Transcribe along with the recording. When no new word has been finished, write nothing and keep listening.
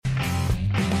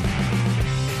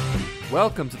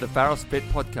Welcome to the Pharos Fit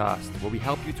podcast, where we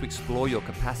help you to explore your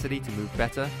capacity to move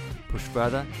better, push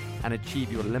further, and achieve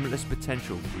your limitless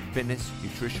potential through fitness,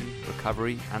 nutrition,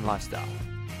 recovery, and lifestyle.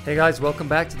 Hey guys, welcome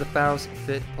back to the Pharos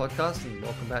Fit podcast, and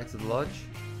welcome back to the lodge.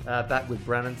 Back with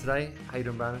Brandon today. How you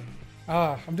doing, Brandon?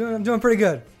 I'm doing pretty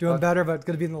good. Doing better, but it's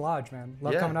good to be in the lodge, man.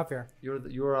 Love coming up here.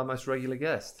 You're our most regular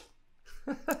guest.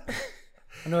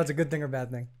 I know it's a good thing or bad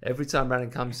thing. Every time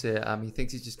Brandon comes here, he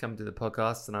thinks he's just coming to the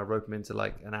podcast, and I rope him into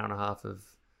like an hour and a half of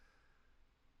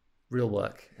real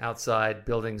work outside,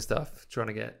 building stuff, trying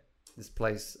to get this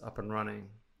place up and running.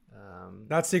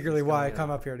 That's secretly why I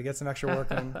come up here, to get some extra work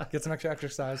and get some extra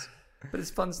exercise. But it's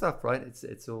fun stuff, right?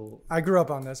 It's all. I grew up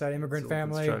on this. I had an immigrant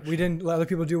family. We didn't let other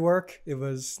people do work. It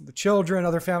was the children,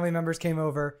 other family members came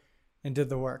over and did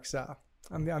the work. So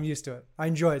I'm used to it. I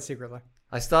enjoy it secretly.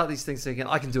 I start these things thinking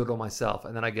I can do it all myself,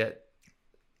 and then I get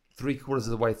 3/4 of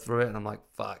the way through it, and I'm like,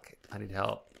 "Fuck, I need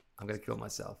help. I'm gonna kill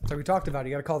myself." So we talked about it.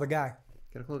 You got to call the guy.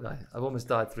 Gotta call the guy. I've almost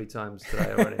died 3 times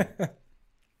today already.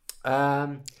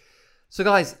 So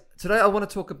guys, today I want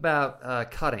to talk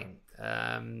about cutting.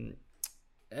 Once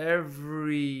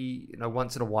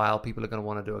in a while, people are going to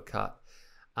want to do a cut.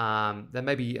 There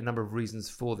may be a number of reasons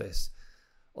for this.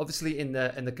 Obviously, in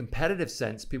the competitive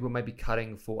sense, people may be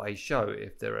cutting for a show.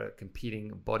 If they're a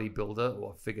competing bodybuilder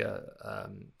or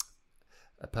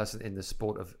a person in the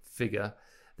sport of figure,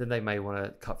 then they may want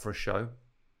to cut for a show.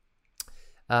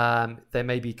 They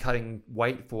may be cutting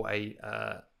weight for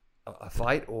a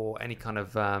fight or any kind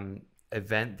of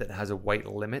event that has a weight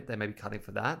limit. They may be cutting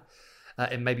for that.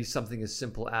 It may be something as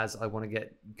simple as I want to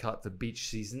get cut for beach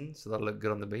season, so that'll look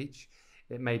good on the beach.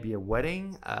 It may be a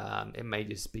wedding. It may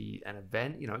just be an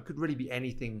event. It could really be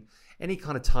anything, any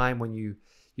kind of time when you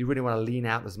really want to lean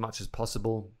out as much as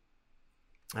possible,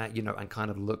 and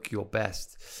kind of look your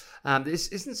best. This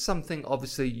isn't something,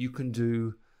 obviously, you can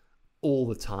do all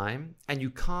the time, and you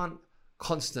can't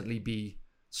constantly be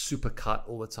super cut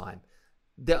all the time.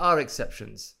 There are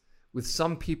exceptions. With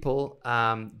some people,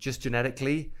 just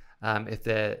genetically, if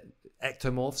they're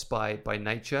ectomorphs by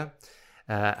nature,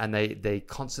 and they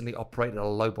constantly operate at a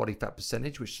low body fat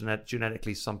percentage, which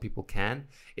genetically some people can.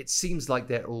 It seems like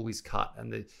they're always cut,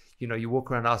 and you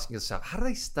walk around asking yourself, how do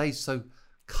they stay so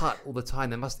cut all the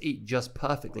time? They must eat just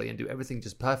perfectly and do everything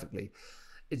just perfectly.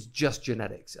 It's just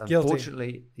genetics.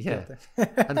 Unfortunately, Guilty.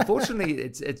 Unfortunately,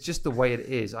 it's just the way it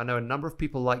is. I know a number of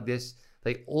people like this.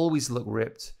 They always look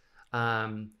ripped,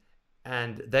 and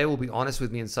they will be honest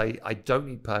with me and say, I don't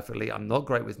eat perfectly. I'm not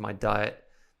great with my diet.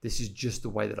 This is just the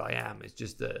way that I am. It's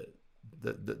just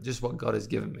just what God has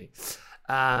given me.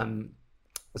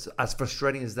 As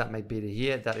frustrating as that may be to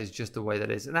hear, that is just the way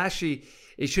that is. And actually,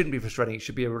 it shouldn't be frustrating. It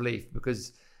should be a relief,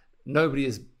 because nobody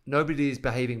is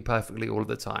behaving perfectly all of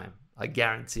the time. I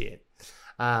guarantee it.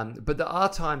 But there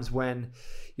are times when,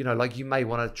 like you may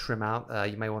want to trim out,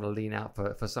 you may want to lean out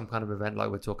for some kind of event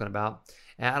like we're talking about.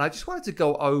 And I just wanted to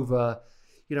go over,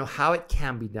 how it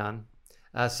can be done,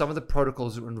 some of the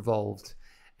protocols that are involved,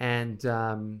 and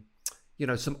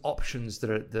some options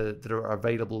that are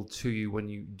available to you when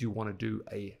you do want to do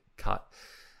a cut.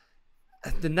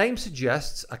 The name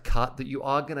suggests a cut, that you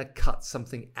are going to cut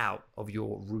something out of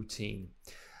your routine,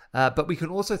 but we can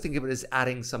also think of it as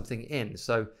adding something in.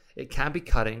 So it can be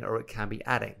cutting or it can be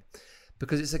adding,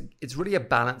 because it's really a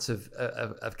balance of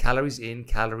calories in,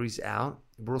 calories out.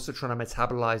 We're also trying to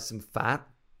metabolize some fat,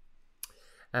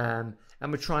 and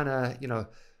we're trying to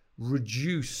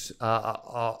reduce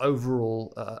our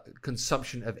overall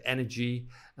consumption of energy,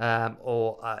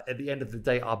 or at the end of the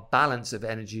day, our balance of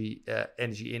energy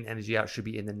in, energy out should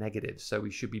be in the negative. So we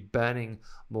should be burning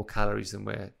more calories than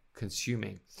we're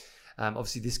consuming.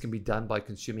 Obviously, this can be done by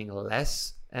consuming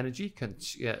less energy,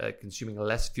 consuming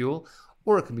less fuel,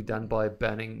 or it can be done by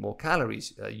burning more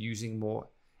calories, using more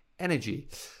energy.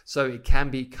 So it can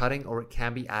be cutting, or it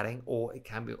can be adding, or it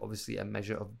can be obviously a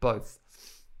measure of both.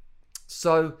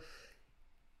 So,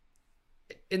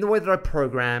 in the way that I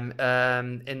program,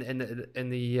 in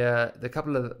the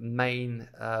couple of main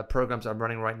programs I'm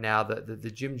running right now,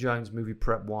 the Jim Jones Movie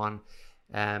Prep 1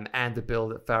 and the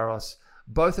build at Pharos,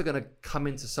 both are going to come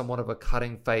into somewhat of a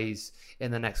cutting phase in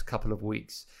the next couple of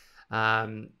weeks.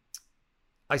 I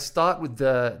start with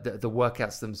the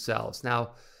workouts themselves.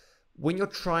 Now, when you're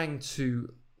trying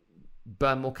to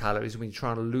burn more calories, when you're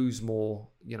trying to lose more,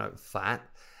 fat,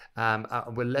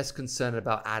 we're less concerned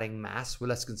about adding mass. We're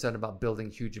less concerned about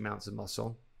building huge amounts of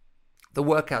muscle. The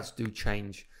workouts do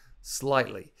change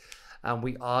slightly. And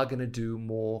we are going to do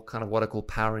more kind of what I call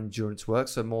power endurance work.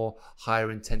 So more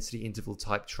higher intensity interval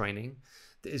type training.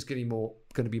 There's going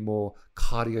to be more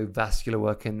cardiovascular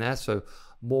work in there. So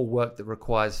more work that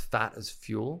requires fat as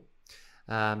fuel.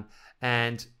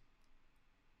 And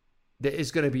there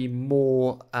is going to be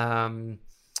more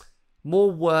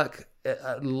work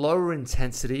at lower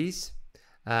intensities.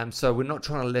 So we're not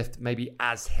trying to lift maybe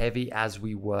as heavy as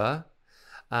we were,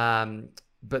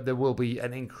 but there will be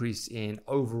an increase in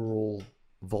overall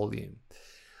volume.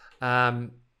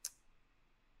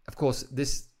 Of course,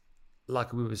 this,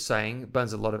 like we were saying,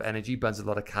 burns a lot of energy, burns a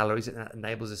lot of calories, and it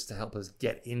enables us to help us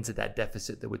get into that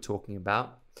deficit that we're talking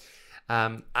about.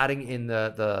 Adding in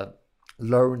the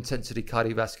lower intensity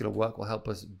cardiovascular work will help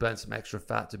us burn some extra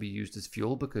fat to be used as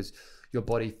fuel, because your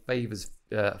body favors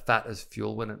fat as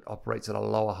fuel when it operates at a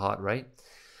lower heart rate.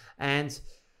 And,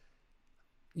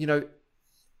 you know,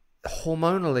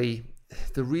 hormonally,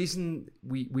 the reason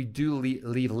we do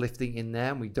leave lifting in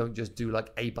there and we don't just do like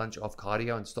a bunch of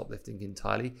cardio and stop lifting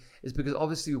entirely is because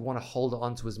obviously we want to hold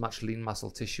on to as much lean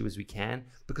muscle tissue as we can,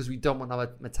 because we don't want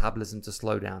our metabolism to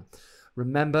slow down.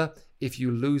 Remember, if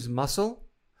you lose muscle,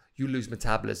 you lose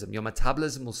metabolism. Your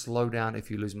metabolism will slow down if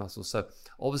you lose muscle. So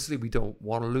obviously we don't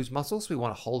want to lose muscle, so we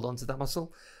want to hold on to that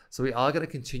muscle. So we are going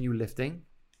to continue lifting.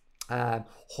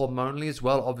 Hormonally as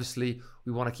well, obviously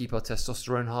we want to keep our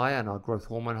testosterone high and our growth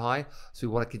hormone high, so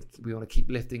we want to keep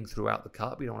lifting throughout the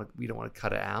cut. We don't want to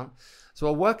cut it out. So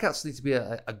our workouts need to be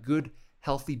a good,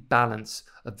 healthy balance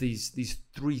of these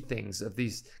three things, of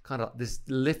these kind of this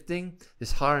lifting,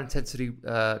 this higher intensity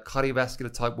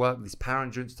cardiovascular type work, this power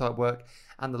endurance type work,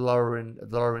 and the lower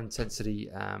intensity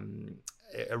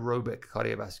aerobic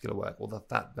cardiovascular work, or the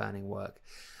fat burning work.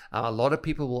 A lot of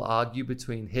people will argue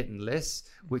between HIIT and LISS,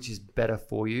 which is better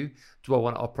for you. Do I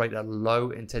want to operate at low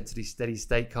intensity steady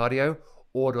state cardio,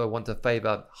 or do I want to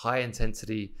favor high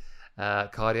intensity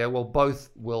cardio? Well, both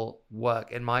will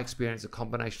work. In my experience, a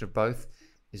combination of both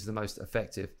is the most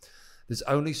effective. There's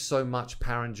only so much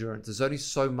power endurance. There's only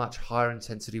so much higher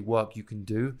intensity work you can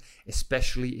do,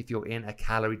 especially if you're in a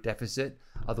calorie deficit.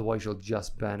 Otherwise, you'll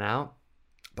just burn out.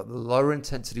 But the lower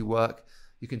intensity work,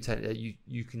 you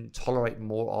can tolerate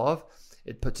more of.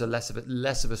 It puts less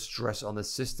of a stress on the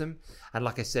system, and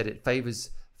like I said, it favors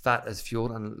fat as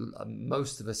fuel, and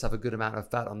most of us have a good amount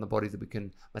of fat on the body that we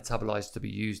can metabolize to be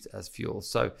used as fuel.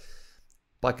 So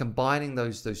by combining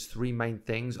those three main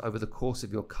things over the course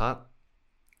of your cut,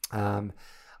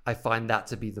 I find that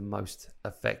to be the most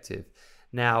effective.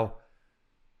 Now,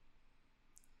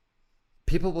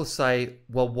 people will say,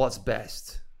 well, what's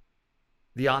best?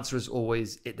 The answer is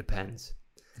always, it depends.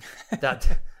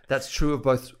 That's true of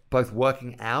both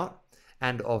working out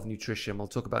and of nutrition. We'll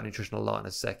talk about nutrition a lot in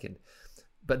a second.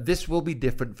 But this will be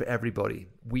different for everybody.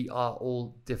 We are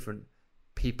all different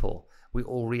people. We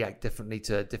all react differently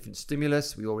to different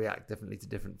stimulus. We all react differently to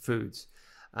different foods.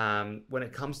 When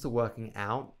it comes to working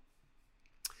out,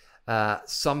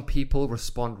 some people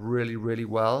respond really, really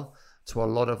well to a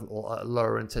lot of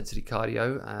lower intensity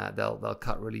cardio. They'll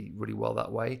cut really, really well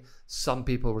that way. Some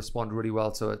people respond really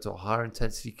well to a higher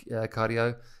intensity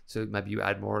cardio, so maybe you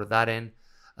add more of that in.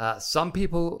 Some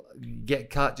people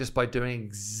get cut just by doing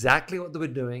exactly what they were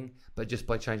doing, but just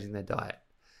by changing their diet.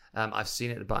 I've seen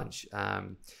it a bunch.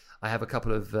 I have a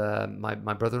couple of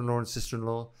my brother-in-law and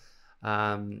sister-in-law.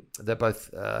 They're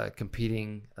both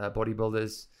competing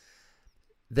bodybuilders.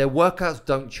 Their workouts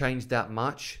don't change that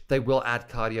much. They will add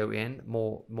cardio in,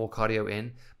 more cardio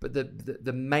in, but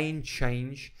the main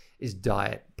change is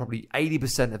diet. Probably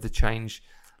 80% of the change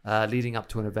leading up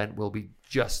to an event will be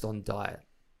just on diet.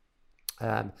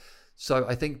 So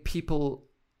I think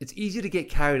it's easy to get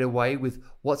carried away with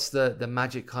what's the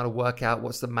magic kind of workout,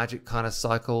 what's the magic kind of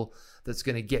cycle that's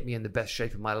going to get me in the best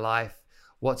shape of my life.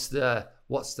 What's the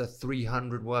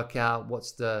 300 workout?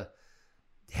 What's the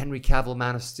Henry Cavill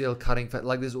Man of Steel cutting fat?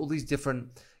 Like, there's all these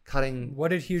different cutting.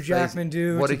 What did Hugh Jackman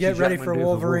do to get ready for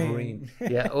Wolverine?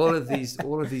 Yeah, all of these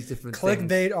different clickbait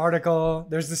things. Article.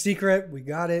 There's the secret. We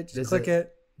got it. Just click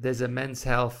it. There's a Men's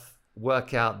Health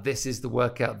workout. This is the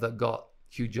workout that got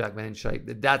Hugh Jackman in shape.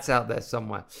 That's out there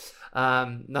somewhere.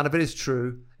 None of it is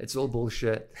true. It's all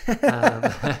bullshit.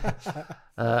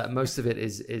 Most of it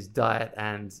is diet,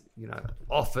 and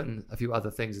often a few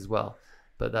other things as well.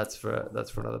 But that's for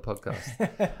another podcast.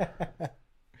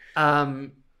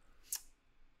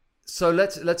 So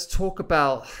let's talk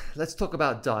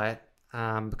about diet,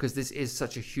 because this is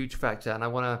such a huge factor, and I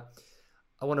want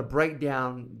to break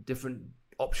down different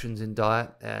options in diet,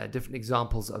 different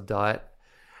examples of diet,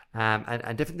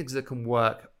 and different things that can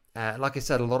work. Like I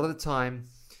said, a lot of the time,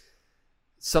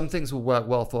 some things will work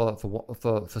well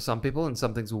for some people, and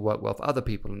some things will work well for other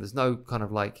people, and there's no kind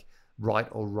of like right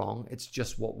or wrong. It's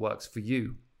just what works for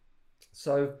you.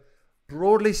 So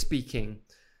broadly speaking,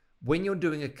 when you're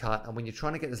doing a cut and when you're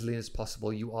trying to get as lean as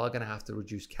possible, you are going to have to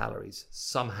reduce calories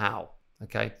somehow.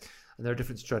 Okay. And there are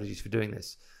different strategies for doing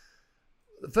this.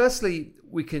 firstly,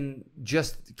 we can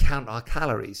just count our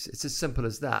calories. It's as simple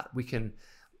as that. We can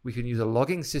use a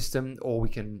logging system, or we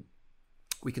can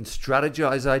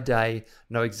strategize our day,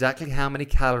 know exactly how many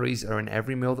calories are in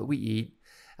every meal that we eat,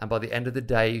 and by the end of the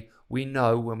day, we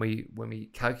know when we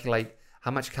calculate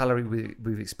how much calorie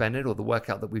we've expended, or the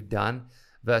workout that we've done,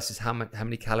 versus how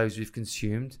many calories we've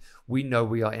consumed. We know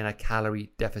we are in a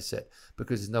calorie deficit,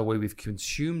 because there's no way we've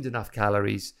consumed enough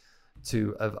calories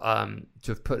to have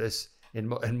put us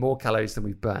in more calories than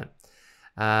we've burnt.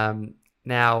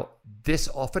 Now, this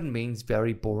often means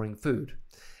very boring food.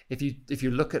 If you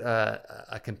look at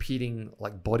a competing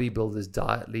like bodybuilder's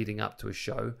diet leading up to a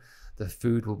show, the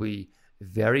food will be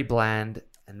very bland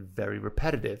and very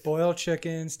repetitive. Boiled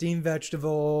chicken, steamed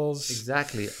vegetables.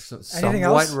 Exactly. Some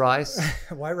else? White rice.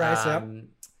 White rice,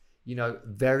 yep.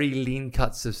 Very lean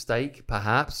cuts of steak,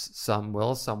 perhaps. Some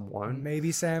will, some won't.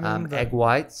 Maybe salmon. Egg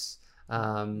whites.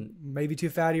 Maybe too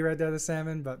fatty right there, the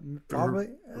salmon, but probably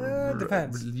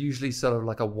depends. Usually sort of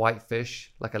like a white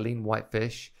fish, like a lean white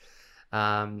fish.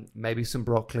 Maybe some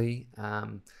broccoli.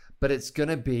 But it's going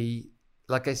to be,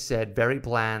 like I said, very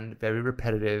bland, very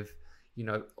repetitive,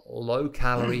 low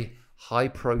calorie, high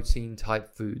protein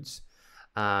type foods.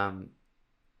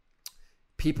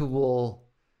 People will,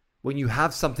 when you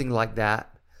have something like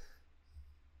that,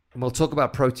 and we'll talk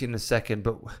about protein in a second,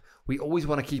 but we always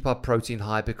want to keep our protein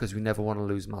high because we never want to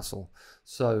lose muscle.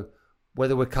 So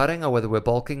whether we're cutting or whether we're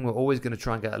bulking, we're always going to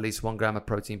try and get at least 1 gram of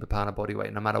protein per pound of body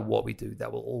weight. No matter what we do,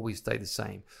 that will always stay the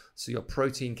same. So your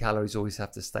protein calories always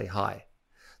have to stay high.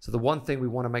 So the one thing we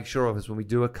want to make sure of is when we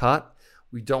do a cut,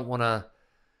 we don't want to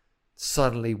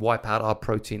suddenly wipe out our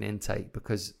protein intake,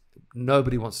 because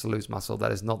nobody wants to lose muscle.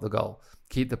 That is not the goal.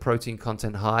 Keep the protein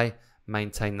content high,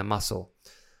 maintain the muscle.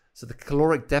 So the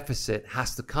caloric deficit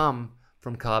has to come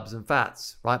from carbs and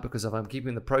fats, right? Because if I'm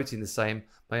keeping the protein the same,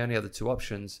 my only other two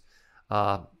options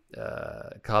are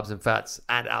carbs and fats,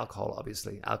 and alcohol,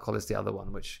 obviously. Alcohol is the other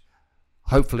one, which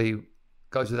hopefully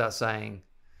goes without saying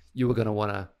you were going to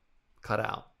want to cut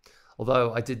out.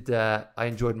 Although I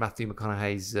enjoyed Matthew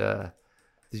McConaughey's.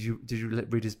 Did you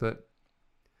read his book?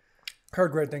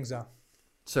 Heard great things though.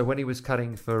 So when he was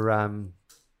cutting for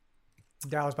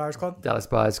Dallas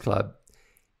Buyers Club,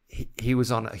 he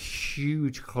was on a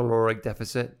huge caloric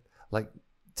deficit, like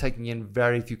taking in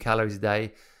very few calories a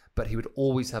day, but he would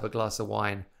always have a glass of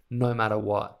wine no matter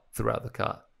what throughout the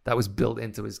cut. That was built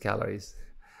into his calories.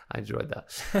 I enjoyed that.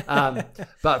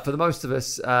 But for the most of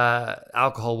us,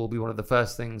 alcohol will be one of the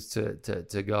first things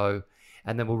to go,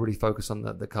 and then we'll really focus on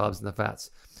the carbs and the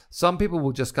fats. Some people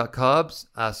will just cut carbs.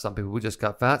 Some people will just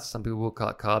cut fats. Some people will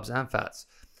cut carbs and fats.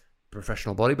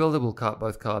 Professional bodybuilder will cut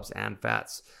both carbs and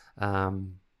fats.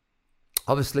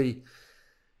 Obviously,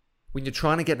 when you're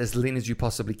trying to get as lean as you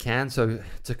possibly can, so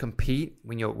to compete,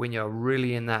 when you're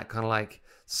really in that kind of like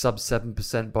sub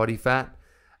 7% body fat,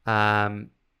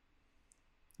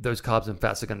 those carbs and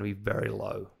fats are going to be very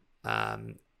low,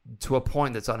 to a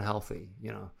point that's unhealthy.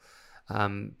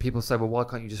 People say, well, why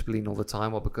can't you just be lean all the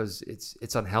time? Well, because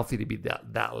it's unhealthy to be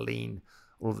that lean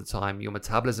all the time. Your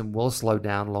metabolism will slow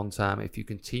down long term if you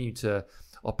continue to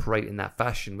operate in that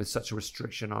fashion with such a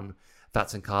restriction on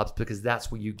fats and carbs, because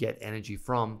that's where you get energy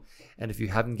from. And if you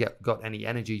haven't got any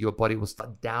energy, your body will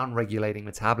start down regulating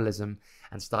metabolism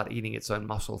and start eating its own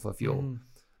muscle for fuel.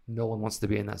 No one wants to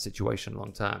be in that situation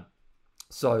long term.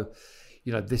 So,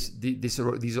 these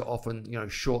are often,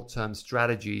 short-term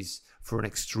strategies for an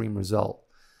extreme result.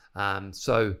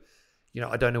 So,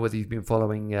 I don't know whether you've been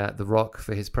following The Rock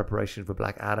for his preparation for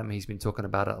Black Adam. He's been talking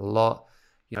about it a lot,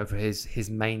 for his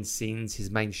main scenes,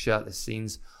 his main shirtless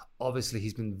scenes. Obviously,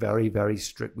 he's been very, very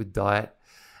strict with diet.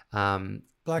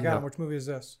 Black Adam, which movie is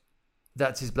this?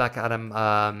 That's his Black Adam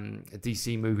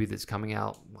DC movie that's coming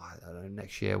out, I don't know,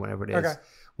 next year, whenever it is. Okay.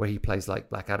 Where he plays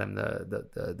like Black Adam,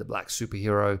 the black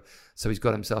superhero. So he's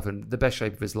got himself in the best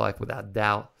shape of his life, without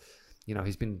doubt.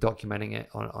 He's been documenting it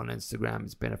on Instagram.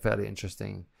 It's been a fairly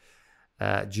interesting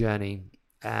journey.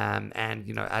 And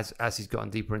as he's gotten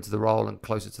deeper into the role and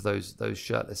closer to those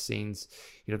shirtless scenes,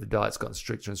 the diet's gotten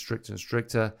stricter and stricter and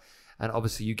stricter. And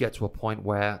obviously you get to a point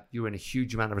where you're in a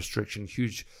huge amount of restriction,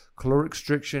 huge caloric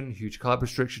restriction, huge carb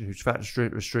restriction, huge fat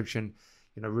restriction,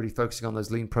 really focusing on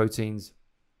those lean proteins,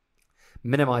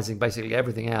 minimizing basically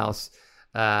everything else,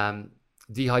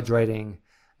 dehydrating,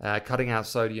 cutting out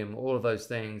sodium, all of those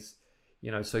things,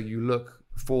 so you look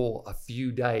for a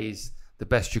few days the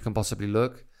best you can possibly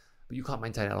look, but you can't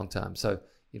maintain it long term. So,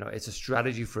 it's a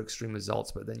strategy for extreme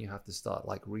results, but then you have to start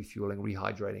like refueling,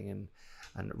 rehydrating,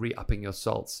 and re-upping your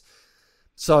salts.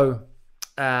 So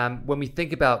when we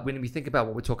think about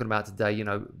what we're talking about today, you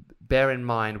know, bear in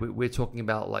mind we're talking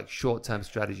about like short-term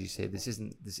strategies here. This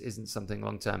isn't something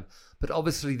long-term, but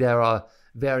obviously there are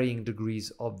varying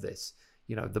degrees of this.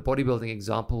 You know, the bodybuilding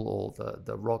example or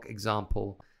the Rock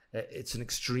example, it's an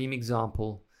extreme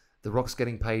example. The Rock's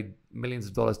getting paid millions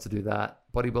of dollars to do that.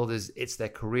 Bodybuilders, it's their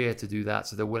career to do that,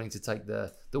 so they're willing to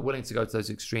go to those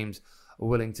extremes, are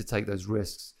willing to take those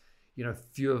risks. You know,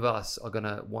 few of us are going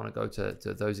to want to go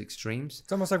to those extremes.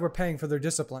 It's almost like we're paying for their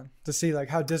discipline to see like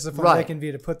how disciplined they can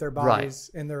be to put their bodies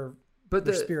in their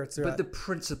spirits through. But the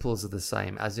principles are the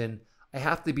same, as in I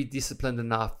have to be disciplined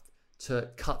enough to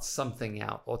cut something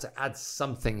out or to add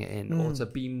something in or to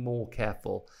be more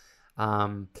careful.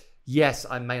 Yes,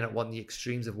 I may not want the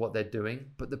extremes of what they're doing,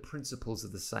 but the principles are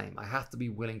the same. I have to be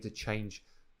willing to change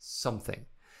something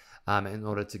in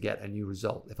order to get a new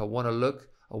result. If I want to look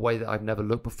a way that I've never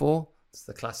looked before, it's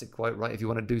the classic quote, right? If you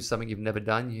want to do something you've never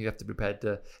done, you have to be prepared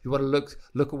to. If you want to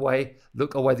look a way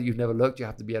that you've never looked, you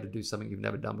have to be able to do something you've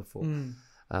never done before,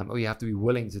 or you have to be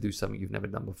willing to do something you've never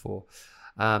done before.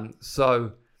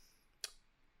 So,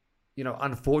 you know,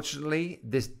 unfortunately,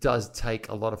 this does take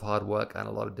a lot of hard work and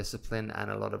a lot of discipline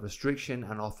and a lot of restriction,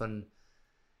 and often,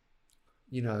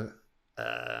 you know,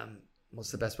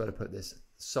 what's the best way to put this?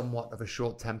 Somewhat of a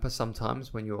short temper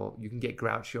sometimes when you can get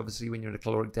grouchy, obviously, when you're in a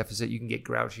caloric deficit. You can get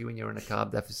grouchy when you're in a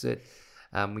carb deficit.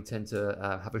 We tend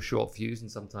to have a short fuse and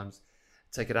sometimes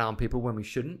take it out on people when we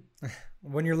shouldn't.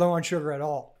 When you're low on sugar at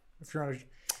all. If you're on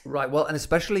Right. Well, and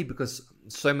especially because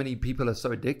so many people are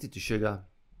so addicted to sugar.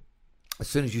 As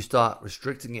soon as you start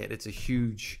restricting it, it's a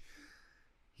huge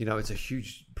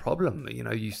problem. You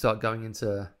know, you start going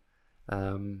into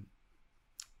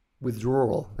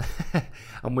withdrawal,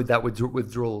 and with that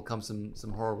withdrawal comes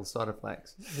some horrible side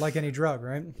effects. Like any drug,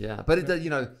 right? Yeah, but it, you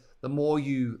know, the more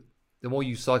you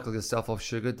cycle yourself off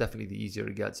sugar, definitely the easier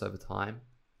it gets over time.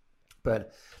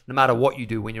 But no matter what you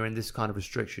do when you're in this kind of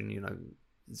restriction, you know,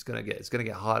 it's gonna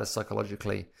get harder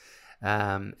psychologically.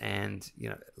 And you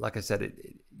know, like I said,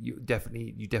 you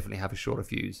definitely have a shorter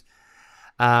fuse.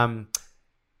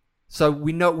 So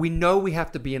we know we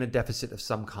have to be in a deficit of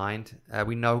some kind.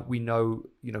 We know, you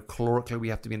know, calorically we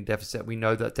have to be in a deficit. We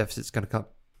know that deficit's going to come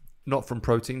not from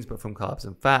proteins, but from carbs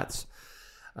and fats.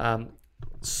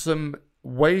 Some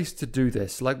ways to do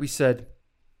this, like we said,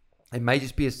 it may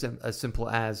just be as simple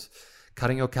as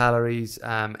cutting your calories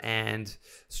and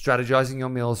strategizing your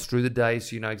meals through the day,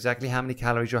 so you know exactly how many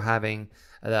calories you're having,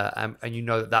 and you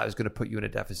know that is going to put you in a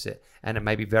deficit. And it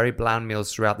may be very bland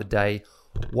meals throughout the day.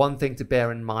 One thing to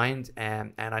bear in mind,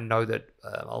 and I know that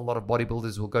a lot of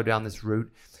bodybuilders will go down this route,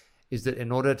 is that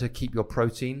in order to keep your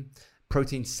protein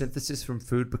synthesis from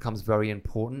food becomes very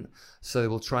important. So they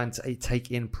will try and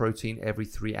take in protein every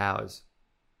 3 hours.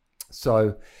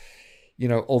 So, you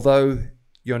know, although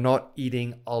you're not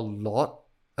eating a lot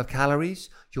of calories,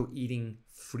 you're eating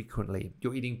frequently.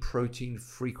 You're eating protein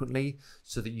frequently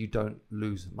so that you don't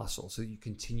lose muscle, so that you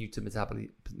continue to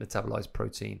metabolize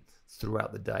protein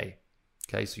throughout the day.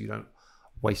 Okay, so you don't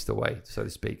waste away, so to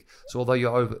speak. So although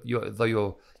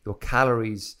your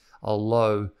calories are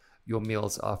low, your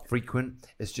meals are frequent.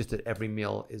 It's just that every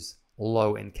meal is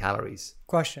low in calories.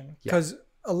 Question, because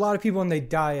a lot of people when they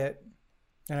diet,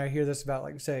 and I hear this about,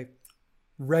 like, say,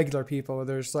 regular people, where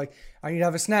there's like, I need to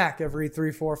have a snack every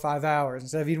 3, 4, 5 hours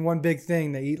instead of eating one big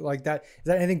thing. They eat like that. Is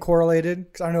that anything correlated?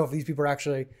 Because I don't know if these people are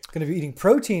actually going to be eating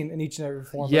protein in each and every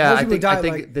form. Yeah, I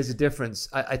think there's a difference.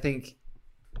 I think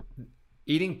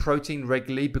eating protein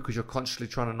regularly because you're consciously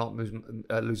trying to not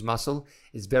lose muscle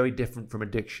is very different from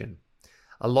addiction.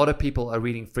 A lot of people are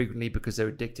eating frequently because they're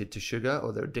addicted to sugar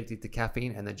or they're addicted to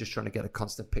caffeine, and they're just trying to get a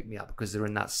constant pick-me-up because they're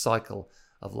in that cycle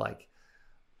of like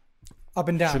up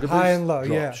and down, high and low,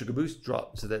 drop, sugar boost,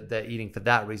 drop. So that they're eating for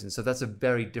that reason. So that's a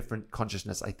very different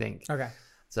consciousness, I think. Okay.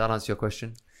 Does that answer your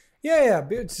question? Yeah.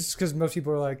 It's just because most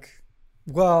people are like,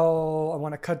 well, I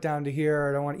want to cut down to here.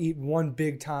 I don't want to eat one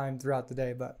big time throughout the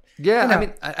day. But yeah, you know. I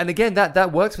mean, and again,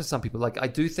 that works for some people. Like, I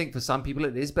do think for some people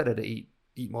it is better to eat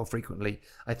more frequently.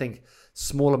 I think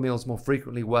smaller meals more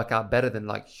frequently work out better than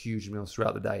like huge meals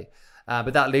throughout the day.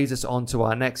 But that leads us on to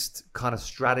our next kind of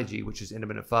strategy, which is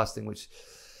intermittent fasting, which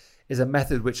is a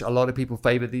method which a lot of people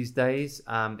favor these days.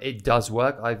 It does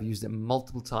work. I've used it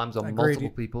multiple times on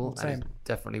multiple people, and it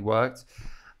definitely worked.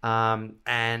 I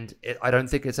don't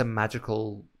think it's a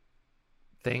magical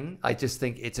thing. I just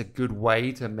think it's a good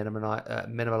way to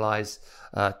minimize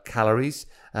calories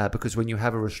because when you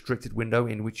have a restricted window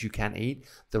in which you can eat,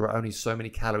 there are only so many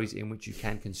calories in which you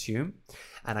can consume.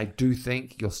 And I do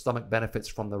think your stomach benefits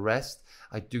from the rest.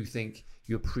 I do think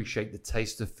you appreciate the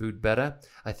taste of food better.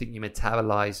 I think you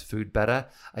metabolize food better.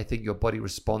 I think your body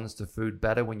responds to food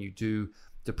better when you do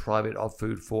deprive it of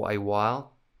food for a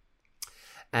while.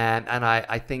 And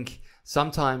I think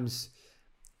sometimes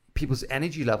people's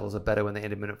energy levels are better when they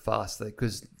intermittent fast,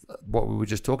 because what we were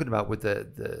just talking about with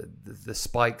the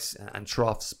spikes and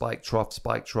trough, spike, trough,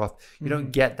 spike, trough, you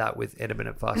don't get that with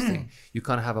intermittent fasting. You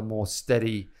kind of have a more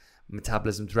steady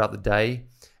metabolism throughout the day.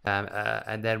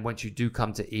 And then once you do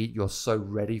come to eat, you're so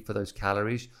ready for those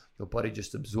calories, your body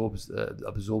just absorbs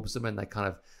them, and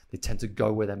they tend to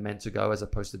go where they're meant to go as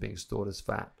opposed to being stored as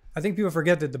fat. I think people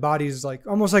forget that the body is like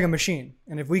almost like a machine.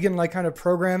 And if we can like kind of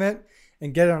program it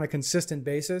and get it on a consistent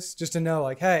basis, just to know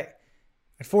like, hey,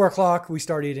 at 4:00 we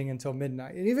start eating until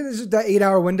midnight. And even if it's that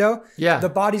 8-hour window,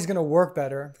 the body's going to work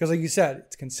better because like you said,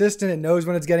 it's consistent. It knows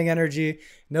when it's getting energy, it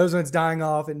knows when it's dying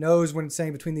off. It knows when it's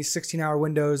saying between these 16-hour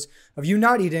windows of you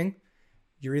not eating,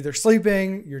 you're either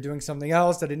sleeping, you're doing something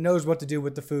else, that it knows what to do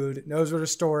with the food. It knows where to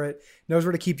store it, knows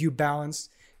where to keep you balanced.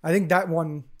 I think that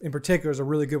one in particular is a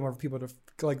really good one for people to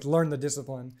like learn the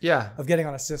discipline of getting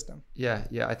on a system. Yeah,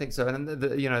 I think so. And then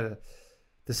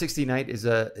the 16-8 is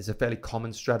a fairly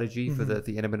common strategy for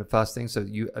the intermittent fasting. So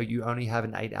you only have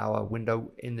an 8-hour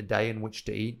window in the day in which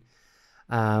to eat,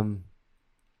 and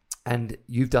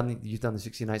you've done the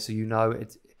 16-8, so you know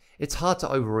it's hard to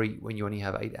overeat when you only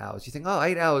have 8 hours. You think,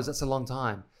 8 hours, that's a long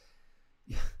time.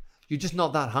 You're just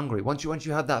not that hungry. Once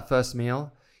you have that first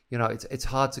meal, it's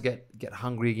hard to get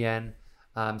hungry again.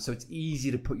 So it's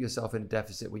easy to put yourself in a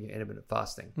deficit when you're intermittent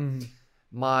fasting.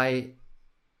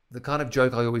 The kind of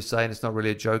joke I always say, and it's not really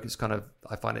a joke, it's kind of,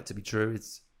 I find it to be true,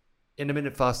 it's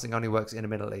intermittent fasting only works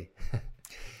intermittently.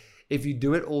 If you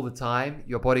do it all the time,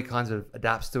 your body kind of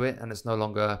adapts to it and it's no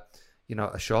longer,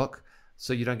 a shock.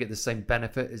 So you don't get the same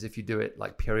benefit as if you do it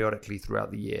like periodically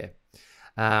throughout the year.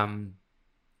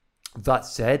 That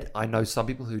said, I know some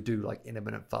people who do like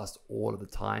intermittent fast all of the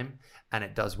time and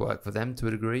it does work for them to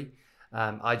a degree.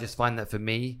 I just find that for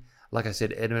me, like I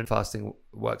said, intermittent fasting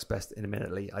works best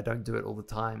intermittently. I don't do it all the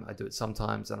time. I do it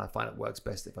sometimes, and I find it works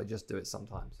best if I just do it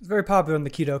sometimes. It's very popular in the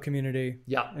keto community.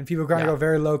 Yeah. And people are going to go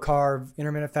very low carb.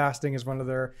 Intermittent fasting is one of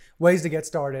their ways to get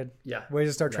started. Yeah. Ways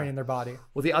to start training their body.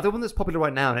 Well, the other one that's popular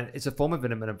right now, and it's a form of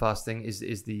intermittent fasting, is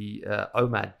the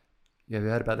OMAD. You ever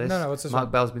heard about this? No, what's this Mark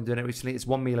one? Bell's been doing it recently. It's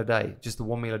 1 meal a day, just the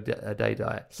 1 meal a day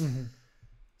diet.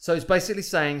 So it's basically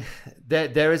saying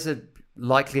there is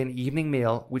likely an evening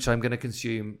meal which I'm going to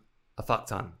consume a fuck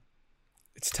ton.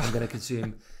 I'm going to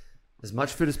consume as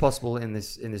much food as possible in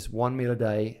this 1 meal a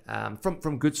day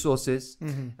from good sources,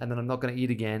 and then I'm not going to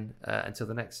eat again until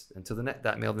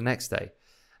that meal the next day.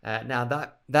 Now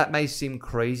that may seem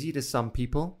crazy to some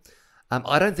people.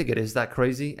 I don't think it is that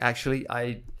crazy actually.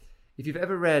 If you've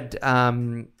ever read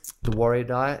The Warrior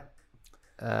Diet,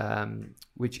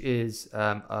 which is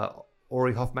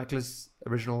Ori Hofmeckler's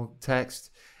original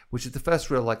text, which is the first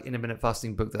real like intermittent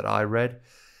fasting book that I read.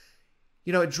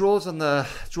 It draws on the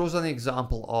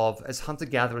example of, as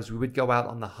hunter-gatherers, we would go out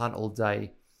on the hunt all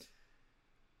day.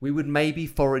 We would maybe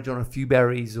forage on a few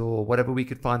berries or whatever we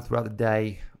could find throughout the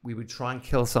day. We would try and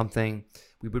kill something.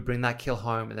 We would bring that kill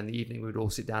home, and then in the evening we would all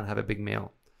sit down and have a big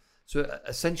meal. So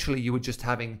essentially you were just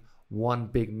having one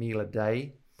big meal a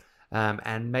day,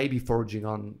 and maybe foraging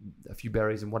on a few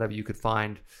berries and whatever you could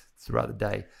find throughout the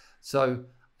day. So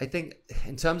I think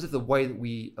in terms of the way that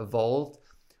we evolved,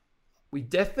 we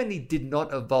definitely did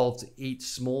not evolve to eat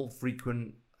small,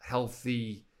 frequent,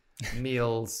 healthy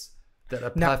meals that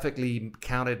are perfectly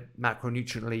counted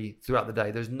macronutriently throughout the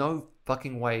day. There's no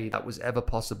fucking way that was ever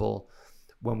possible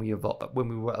when we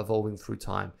were evolving through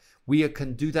time. We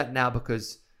can do that now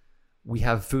because we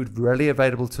have food readily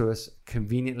available to us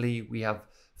conveniently. We have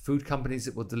food companies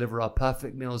that will deliver our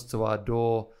perfect meals to our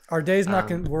door. Our day's not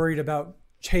worried about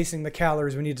chasing the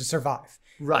calories we need to survive.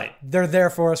 Right. They're there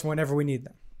for us whenever we need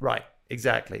them. Right.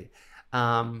 Exactly.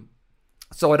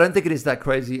 So I don't think it is that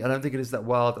crazy. I don't think it is that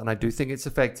wild. And I do think it's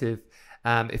effective.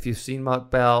 If you've seen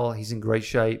Mark Bell, he's in great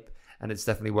shape and it's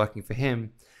definitely working for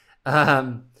him.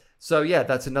 So yeah,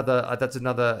 that's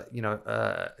another,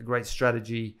 great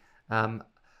strategy.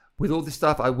 With all this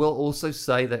stuff, I will also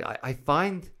say that I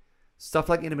find stuff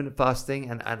like intermittent fasting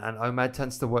and OMAD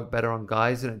tends to work better on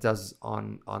guys than it does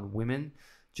on women,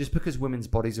 just because women's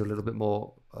bodies are a little bit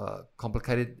more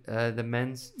complicated than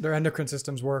men's. Their endocrine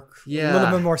systems work a little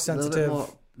bit more sensitive. A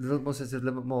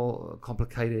little bit more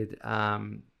complicated.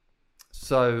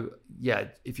 So yeah,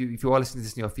 if you are listening to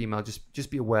this and you're female,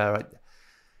 just be aware.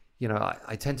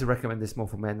 I tend to recommend this more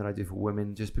for men than I do for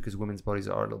women, just because women's bodies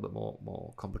are a little bit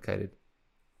more complicated.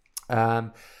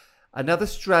 Another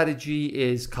strategy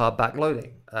is carb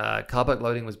backloading. Carb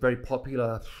backloading was very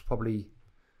popular probably,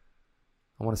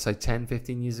 I want to say 10,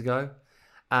 15 years ago.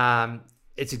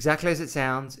 It's exactly as it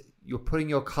sounds. You're putting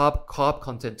your carb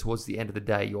content towards the end of the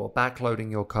day. You're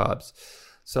backloading your carbs.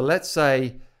 So let's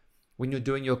say when you're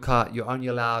doing your cut, you're only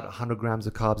allowed 100 grams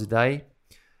of carbs a day.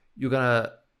 You're going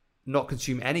to not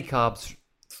consume any carbs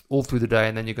all through the day,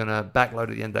 and then you're going to backload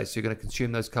at the end of the day. So you're going to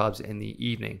consume those carbs in the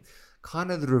evening.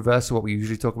 Kind of the reverse of what we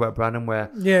usually talk about, Brandon,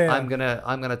 where I'm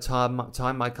gonna time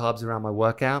my carbs around my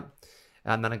workout,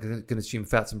 and then I'm going to consume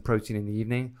fats and protein in the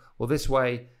evening. Well, this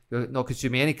way you're not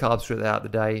consuming any carbs throughout the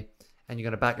day, and you're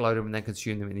going to backload them and then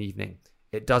consume them in the evening.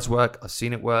 It does work. I've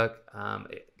seen it work.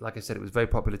 Like I said, it was very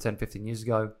popular 10, 15 years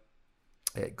ago.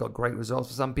 It got great results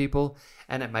for some people,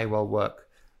 and it may well work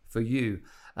for you.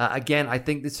 Again, I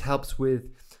think this helps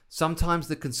with sometimes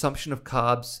the consumption of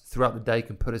carbs throughout the day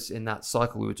can put us in that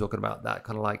cycle we were talking about, that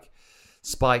kind of like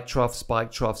spike, trough, spike,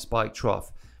 trough, spike,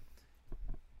 trough.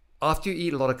 After you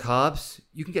eat a lot of carbs,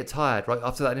 you can get tired, right?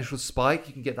 After that initial spike,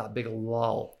 you can get that big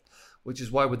lull, which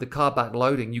is why with the carb back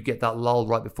loading, you get that lull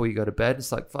right before you go to bed.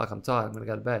 It's like, fuck, I'm tired. I'm going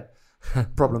to go to bed.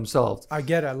 Problem solved. I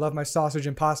get it. I love my sausage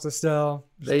and pasta still.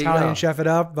 There you Italian go. chef it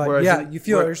up. But Whereas yeah, you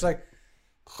feel it. You're just like,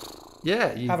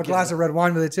 yeah, you have a glass of red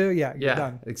wine with it too. Yeah, you're yeah,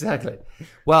 done. Exactly.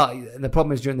 Well, the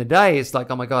problem is during the day, it's like,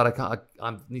 oh my God,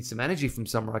 I need some energy from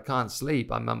somewhere. I can't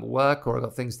sleep. I'm at work or I've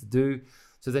got things to do.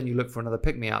 So then you look for another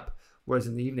pick-me-up. Whereas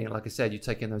in the evening, like I said, you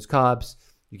take in those carbs,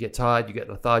 you get tired, you get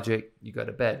lethargic, you go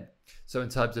to bed. So in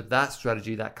terms of that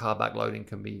strategy, that carb backloading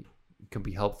can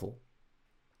be helpful.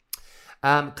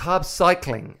 Carb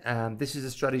cycling. This is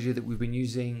a strategy that we've been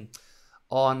using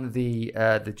on the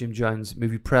Jim Jones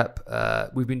movie prep.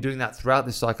 We've been doing that throughout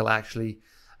this cycle, actually.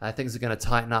 Things are going to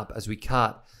tighten up as we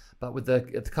cut. But with the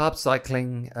carb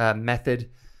cycling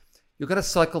method, you're going to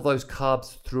cycle those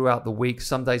carbs throughout the week.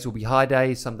 Some days will be high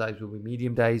days, some days will be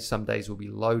medium days, some days will be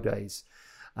low days.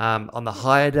 On the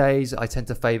higher days, I tend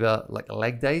to favor like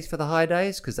leg days for the high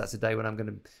days, because that's the day when I'm going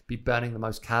to be burning the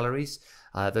most calories.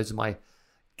 Those are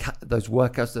those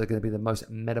workouts that are going to be the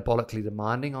most metabolically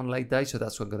demanding on leg day. So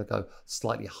that's when I'm going to go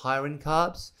slightly higher in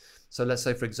carbs. So let's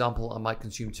say, for example, I might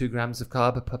consume 2 grams of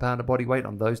carb per pound of body weight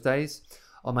on those days.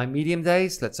 On my medium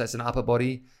days, let's say it's an upper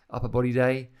body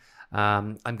day,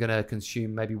 I'm going to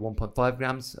consume maybe 1.5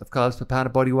 grams of carbs per pound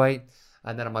of body weight.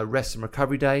 And then on my rest and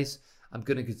recovery days, I'm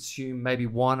going to consume maybe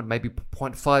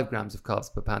 0.5 grams of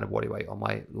carbs per pound of body weight on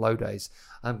my low days.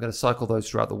 I'm going to cycle those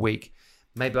throughout the week.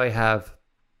 Maybe I have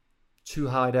 2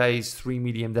 high days, 3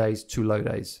 medium days, 2 low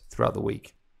days throughout the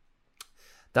week.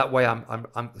 That way,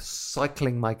 I'm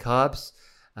cycling my carbs.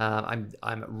 I'm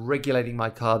regulating my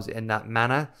carbs in that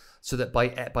manner, so that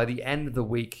by the end of the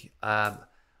week,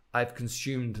 I've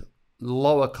consumed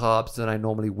lower carbs than I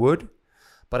normally would,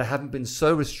 but I haven't been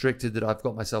so restricted that I've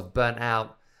got myself burnt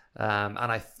out. And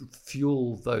I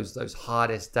fuel those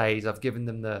hardest days. I've given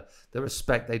them the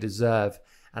respect they deserve,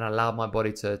 and allowed my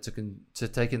body to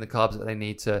take in the carbs that they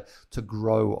need to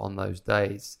grow on those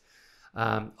days.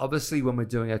 Obviously, when we're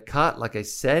doing a cut, like I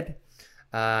said,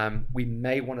 we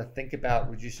may want to think about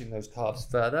reducing those carbs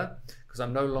further, because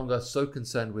I'm no longer so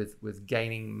concerned with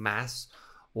gaining mass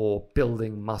or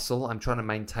building muscle. I'm trying to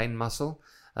maintain muscle,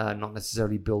 not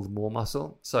necessarily build more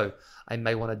muscle. So I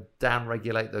may want to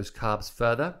down-regulate those carbs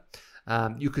further.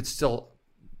 You could still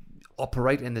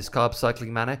operate in this carb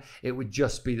cycling manner. It would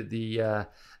just be that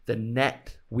the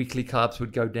net weekly carbs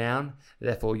would go down.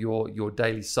 Therefore, your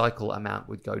daily cycle amount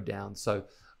would go down. So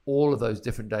all of those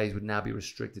different days would now be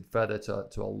restricted further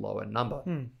to a lower number.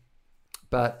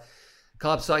 But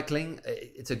carb cycling,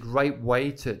 it's a great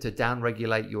way to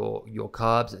down-regulate your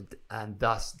carbs and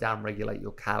thus down-regulate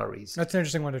your calories. That's an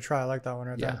interesting one to try. I like that one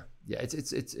right there. Yeah,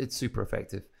 it's super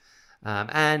effective,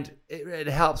 and it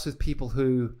helps with people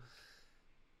who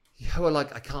are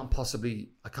like, I can't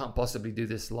possibly do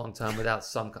this long term without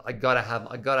some. I gotta have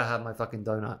my fucking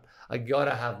donut. I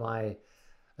gotta have my.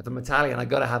 If I'm Italian, I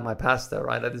gotta have my pasta.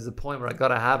 Right? There's a point where I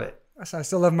gotta have it. I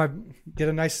still love get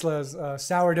a nice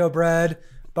sourdough bread,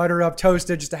 butter up,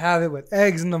 toasted, just to have it with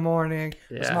eggs in the morning.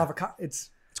 Yeah. Some avocado. It's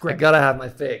great. I gotta have my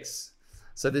fix.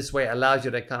 So this way it allows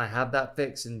you to kind of have that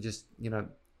fix and just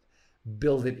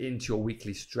build it into your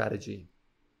weekly strategy.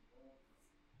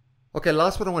 Okay,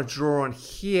 last one I want to draw on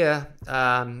here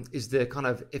is the kind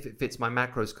of if it fits my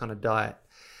macros kind of diet.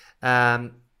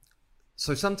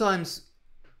 So sometimes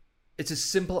it's as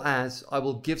simple as I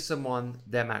will give someone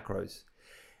their macros.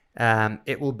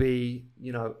 It will be,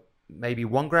 maybe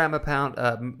 1 gram of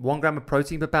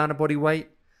protein per pound of body weight,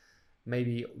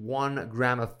 maybe 1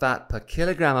 gram of fat per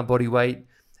kilogram of body weight,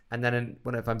 and then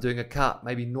if I'm doing a cut,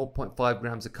 maybe 0.5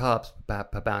 grams of carbs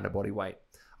per pound of body weight.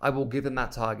 I will give them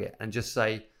that target and just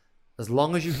say, as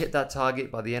long as you hit that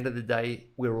target by the end of the day,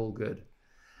 we're all good.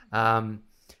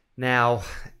 Now,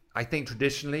 I think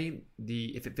traditionally,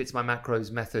 the if it fits my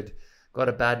macros method got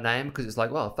a bad name because it's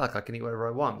like, well, fuck, I can eat whatever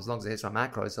I want as long as it hits my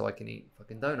macros, so I can eat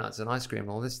fucking donuts and ice cream and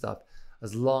all this stuff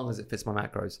as long as it fits my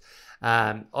macros.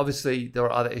 Obviously, there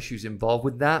are other issues involved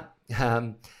with that.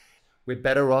 We're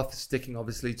better off sticking,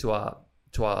 obviously, to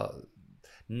our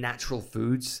natural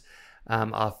foods,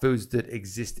 our foods that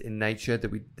exist in nature,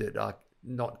 that are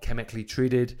not chemically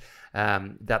treated,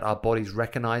 that our bodies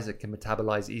recognize, that can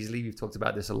metabolize easily. We've talked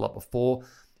about this a lot before.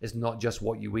 It's not just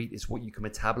what you eat, it's what you can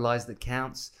metabolize that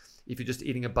counts. If you're just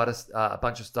eating a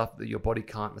bunch of stuff that your body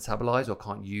can't metabolize or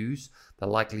can't use, the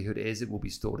likelihood is it will be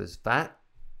stored as fat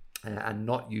and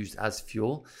not used as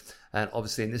fuel. And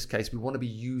obviously, in this case, we want to be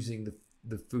using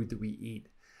the food that we eat.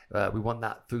 We want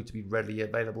that food to be readily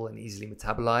available and easily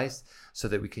metabolized so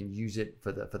that we can use it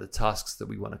for the tasks that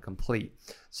we want to complete.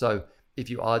 So if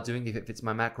it fits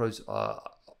my macros,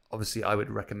 obviously I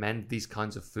would recommend these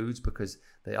kinds of foods because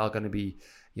they are going to be,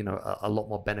 a lot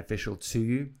more beneficial to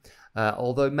you.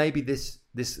 Although maybe this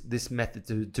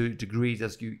method to a degree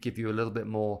does give you a little bit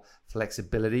more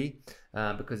flexibility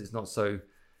because it's not so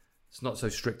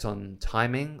strict on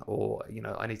timing or,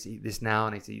 I need to eat this now,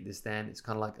 I need to eat this then. It's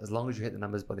kind of like, as long as you hit the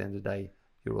numbers by the end of the day,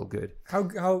 you're all good.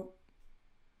 How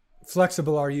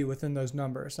flexible are you within those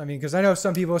numbers? I mean, because I know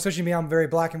some people, especially me, I'm a very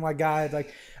black and white guy.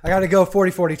 Like, I got to go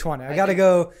 40-40-20. I got to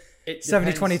go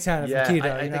 70-20-10 if I'm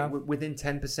keto. I think within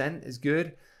 10% is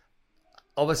good.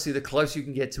 Obviously, the closer you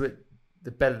can get to it,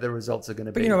 the better the results are going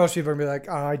to be. But most people are going to be like,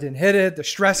 oh, I didn't hit it. The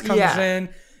stress comes in.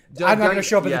 I'm not going to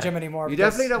show up at the gym anymore. You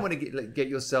definitely don't want to get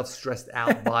yourself stressed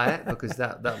out by it because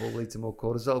that will lead to more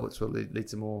cortisol, which will lead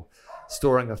to more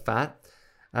storing of fat.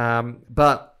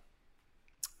 But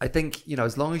I think,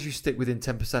 as long as you stick within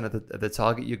 10% of the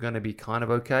target, you're going to be kind of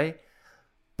okay.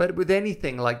 But with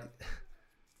anything, like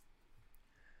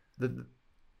the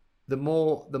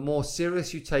more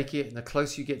serious you take it and the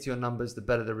closer you get to your numbers, the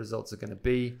better the results are going to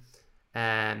be.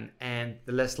 And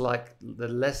the less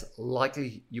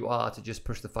likely you are to just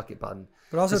push the fuck it button.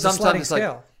 But also it's a sliding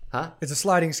scale. It's a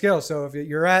sliding scale. So if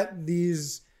you're at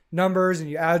these numbers and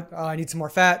you add, I need some more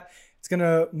fat, it's going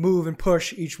to move and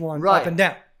push each one up and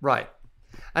down. Right.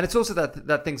 And it's also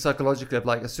that thing psychologically of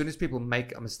like, as soon as people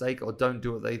make a mistake or don't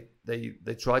do what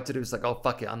they tried to do, it's like, oh,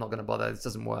 fuck it, I'm not going to bother. This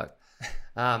doesn't work.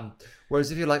 Whereas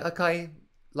if you're like, okay,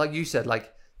 like you said,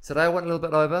 like, today I went a little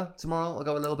bit over, tomorrow I'll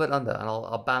go a little bit under, and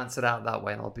I'll balance it out that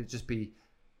way, and I'll just be,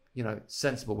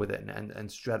 sensible with it and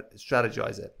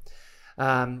strategize it.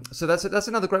 So that's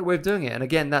another great way of doing it. And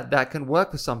again, that can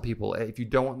work for some people. If you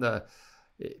don't want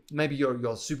maybe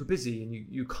you're super busy and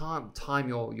you can't time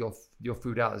your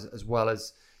food out as well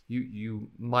as you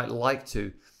might like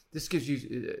to. This gives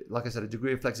you, like I said, a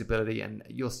degree of flexibility, and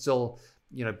you'll still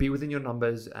be within your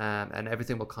numbers, and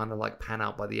everything will kind of like pan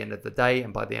out by the end of the day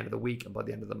and by the end of the week and by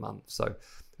the end of the month. So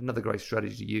another great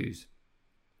strategy to use.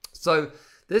 So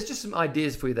there's just some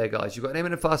ideas for you there, guys. You've got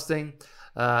intermittent fasting.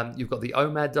 You've got the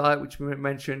OMAD diet, which we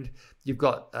mentioned. You've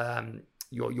got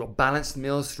your balanced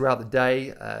meals throughout the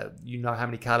day. You know how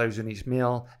many calories in each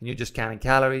meal, and you're just counting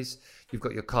calories. You've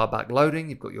got your carb back loading.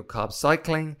 You've got your carb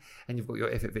cycling, and you've got your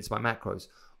if it fits my macros.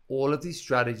 All of these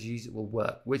strategies will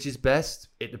work. Which is best?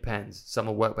 It depends. Some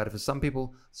will work better for some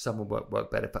people. Some will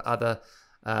work better for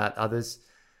others.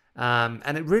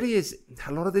 And it really is,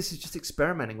 a lot of this is just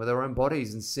experimenting with our own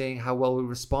bodies and seeing how well we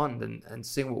respond and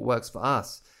seeing what works for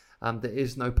us. There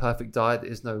is no perfect diet.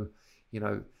 There is no,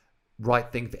 right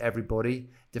thing for everybody.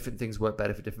 Different things work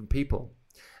better for different people.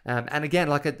 And again,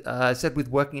 like I said with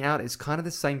working out, it's kind of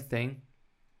the same thing.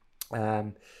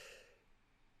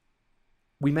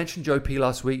 We mentioned Joe P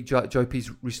last week, Joe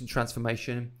P's recent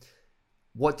transformation.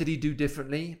 What did he do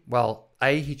differently? Well,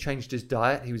 he changed his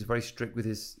diet. He was very strict with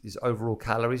his overall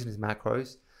calories and his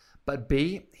macros. But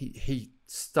B, he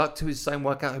stuck to his same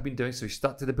workout he'd been doing. So he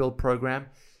stuck to the build program.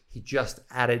 He just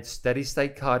added steady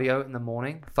state cardio in the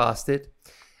morning, fasted,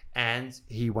 and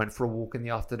he went for a walk in the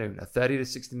afternoon, a 30 to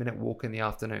 60 minute walk in the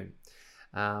afternoon.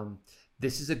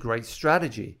 This is a great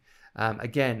strategy.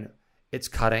 Again, it's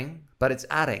cutting, but it's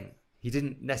adding. He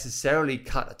didn't necessarily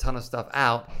cut a ton of stuff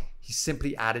out. He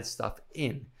simply added stuff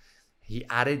in. He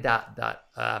added that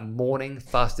morning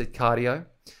fasted cardio.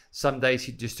 Some days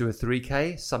he'd just do a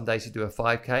 3K. Some days he'd do a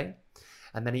 5K.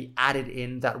 And then he added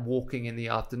in that walking in the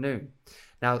afternoon.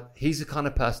 Now, he's the kind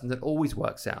of person that always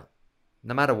works out,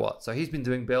 no matter what. So he's been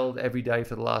doing build every day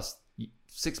for the last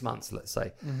 6 months, let's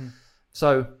say. Mm-hmm.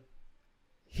 So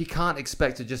he can't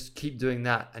expect to just keep doing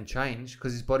that and change,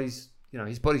 because his body's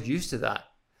used to that.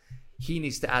 He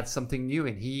needs to add something new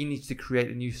in. He needs to create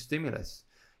a new stimulus.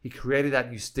 He created that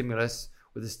new stimulus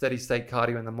with a steady state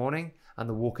cardio in the morning and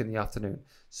the walk in the afternoon.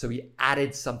 So he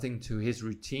added something to his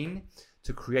routine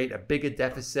to create a bigger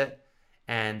deficit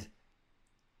and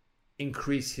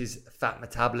increase his fat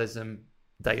metabolism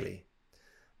daily.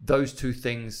 Those two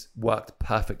things worked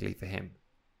perfectly for him.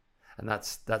 And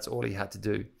that's all he had to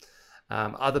do.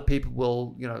 Other people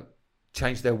will,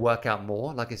 change their workout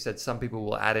more. Like I said, some people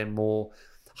will add in more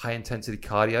high intensity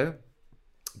cardio.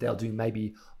 They'll do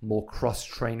maybe more cross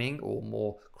training or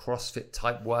more CrossFit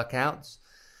type workouts.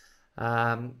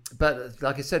 But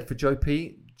like I said, for Joe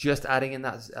P, just adding in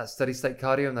that steady state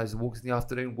cardio and those walks in the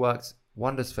afternoon works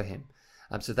wonders for him.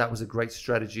 So that was a great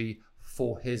strategy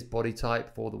for his body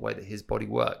type, for the way that his body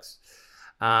works.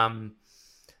 I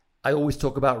always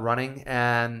talk about running,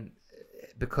 and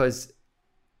because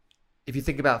if you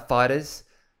think about fighters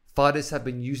have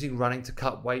been using running to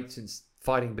cut weight since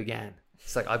fighting began.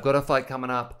 It's like, I've got a fight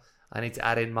coming up, I need to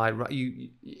add in my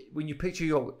when you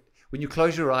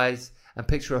close your eyes and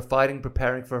picture a fighter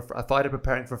preparing for a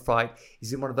fight,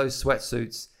 he's in one of those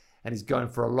sweatsuits and he's going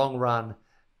for a long run,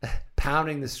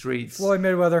 pounding the streets. Floyd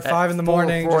Mayweather, 5 in the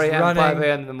morning, 4 just a.m., running, 5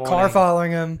 a.m. in the morning. car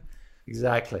following him.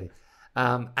 Exactly.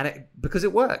 Because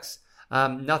it works.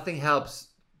 Nothing helps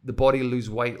the body lose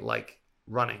weight like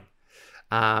running.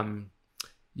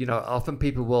 Often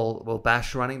people will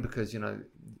bash running because,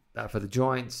 bad for the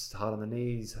joints, hard on the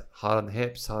knees, hard on the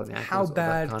hips, hard on the ankles. How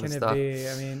bad all that kind can of it stuff. be?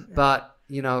 I mean, but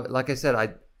like I said,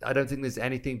 I don't think there's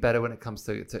anything better when it comes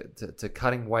to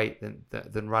cutting weight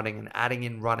than running, and adding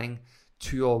in running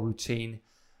to your routine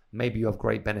may be of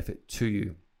great benefit to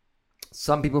you.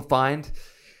 Some people find,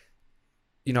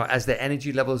 as their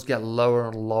energy levels get lower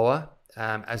and lower,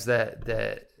 as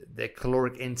their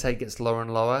caloric intake gets lower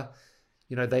and lower,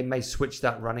 they may switch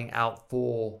that running out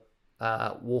for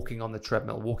walking on the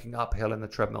treadmill, walking uphill in the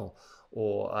treadmill,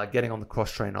 or getting on the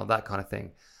cross trainer, or that kind of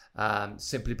thing,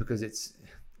 simply because it's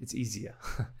easier.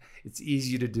 It's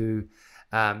easier to do.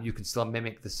 You can still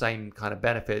mimic the same kind of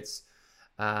benefits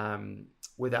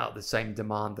without the same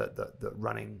demand that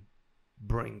running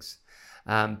brings.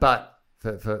 But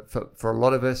for a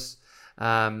lot of us,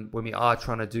 when we are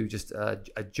trying to do just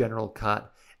a general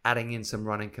cut, adding in some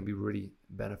running can be really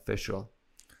beneficial.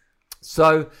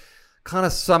 So, kind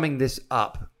of summing this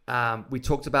up, we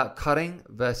talked about cutting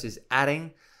versus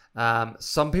adding.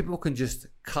 Some people can just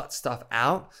cut stuff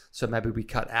out. So maybe we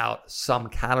cut out some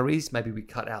calories, maybe we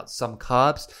cut out some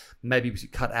carbs, maybe we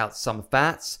cut out some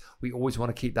fats. We always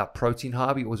want to keep that protein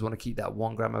high. We always want to keep that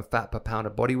 1 gram of fat per pound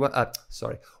of body weight.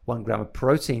 1 gram of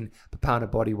protein per pound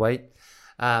of body weight.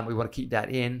 We want to keep that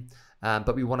in,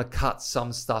 but we want to cut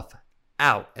some stuff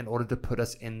out in order to put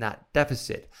us in that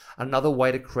deficit. Another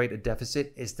way to create a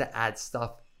deficit is to add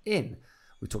stuff in.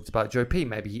 We talked about Joe P.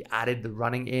 Maybe he added the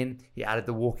running in, he added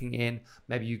the walking in.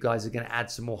 Maybe you guys are going to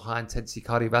add some more high intensity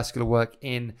cardiovascular work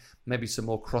in, maybe some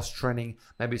more cross training,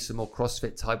 maybe some more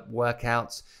CrossFit type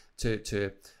workouts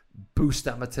to boost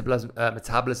that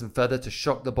metabolism further, to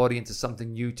shock the body into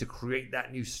something new, to create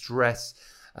that new stress,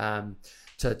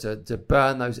 to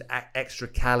burn those extra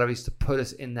calories, to put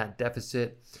us in that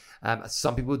deficit.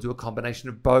 Some people do a combination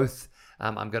of both.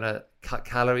 I'm going to cut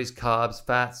calories, carbs,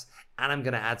 fats, and I'm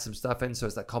going to add some stuff in. So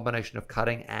it's that combination of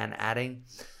cutting and adding.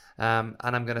 And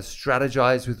I'm going to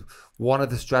strategize with one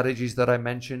of the strategies that I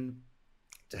mentioned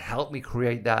to help me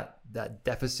create that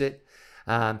deficit.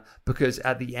 Because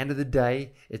at the end of the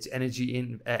day, it's energy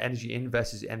in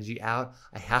versus energy out.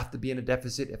 I have to be in a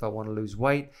deficit if I want to lose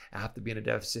weight. I have to be in a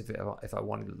deficit if I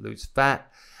want to lose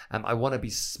fat. I want to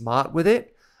be smart with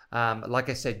it. Like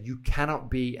I said, you cannot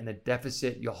be in a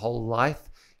deficit your whole life.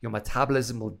 Your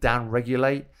metabolism will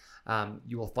downregulate.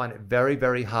 You will find it very,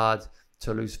 very hard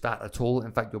to lose fat at all.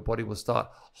 In fact, your body will start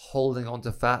holding on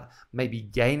to fat, maybe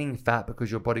gaining fat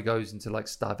because your body goes into like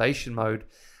starvation mode.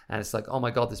 And it's like, oh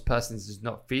my God, this person is just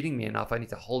not feeding me enough. I need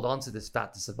to hold on to this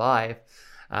fat to survive.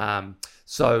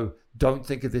 So don't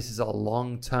think of this as a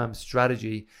long-term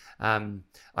strategy.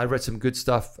 I read some good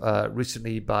stuff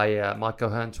recently by Mike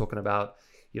O'Hearn talking about,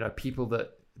 people that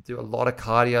do a lot of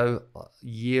cardio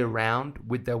year round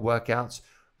with their workouts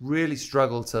really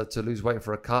struggle to lose weight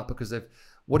for a cut because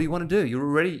what do you want to do? You're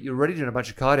already doing a bunch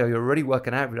of cardio. You're already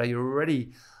working out every day. You're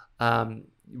already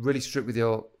really strict with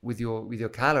your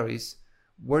calories.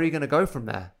 Where are you going to go from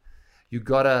there? You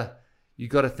gotta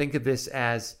think of this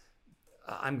as,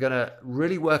 I'm going to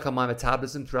really work on my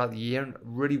metabolism throughout the year and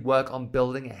really work on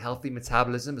building a healthy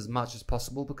metabolism as much as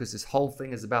possible, because this whole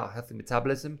thing is about healthy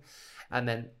metabolism. And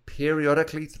then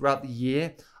periodically throughout the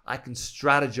year, I can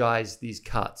strategize these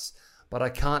cuts. But I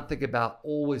can't think about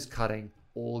always cutting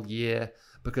all year,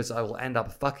 because I will end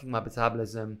up fucking my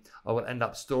metabolism. I will end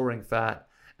up storing fat,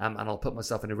 and I'll put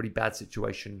myself in a really bad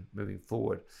situation moving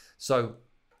forward. So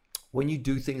when you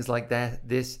do things like that,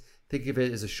 think of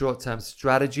it as a short-term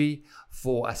strategy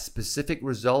for a specific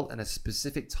result and a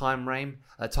specific time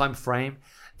frame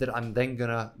that I'm then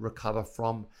gonna recover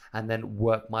from and then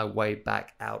work my way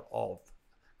back out of,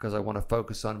 because I want to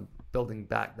focus on building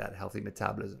back that healthy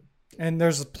metabolism. And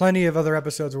there's plenty of other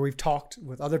episodes where we've talked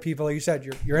with other people, like you said,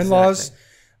 your in-laws,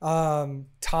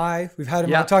 Ty, we've had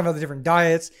him on talking about the different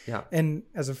diets. Yeah. And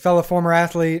as a fellow former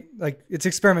athlete, like, it's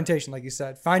experimentation, like you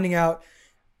said, finding out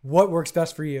what works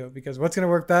best for you, because what's going to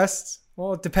work best?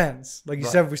 Well, it depends. Like you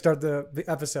said, if we start the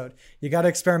episode, you got to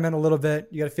experiment a little bit.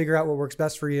 You got to figure out what works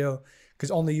best for you,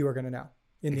 because only you are going to know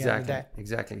in the end of the day.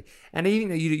 Exactly. And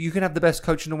even you can have the best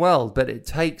coach in the world, but it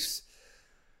takes,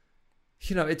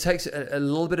 it takes a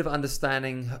little bit of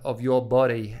understanding of your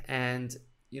body. And,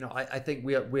 I think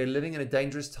we're living in a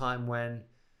dangerous time when,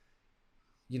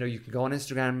 you can go on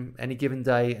Instagram any given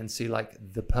day and see like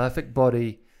the perfect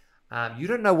body. You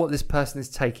don't know what this person is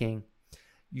taking.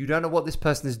 You don't know what this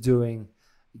person is doing.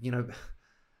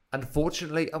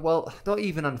 Unfortunately, well, not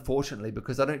even unfortunately,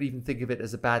 because I don't even think of it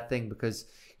as a bad thing, because,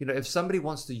 if somebody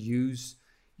wants to use,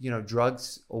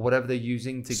 drugs or whatever they're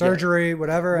using to surgery,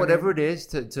 whatever it is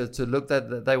to look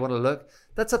that they want to look,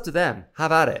 that's up to them.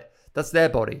 Have at it. That's their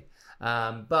body.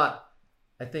 But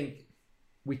I think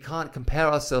we can't compare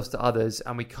ourselves to others,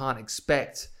 and we can't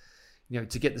expect,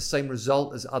 to get the same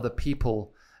result as other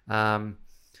people,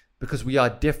 because we are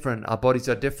different. Our bodies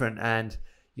are different. And,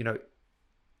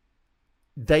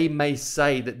 they may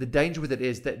say that the danger with it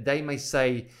is that they may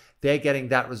say they're getting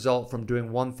that result from doing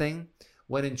one thing,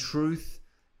 when in truth,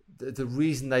 the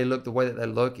reason they look the way that they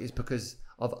look is because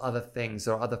of other things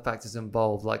or other factors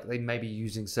involved. Like they may be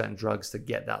using certain drugs to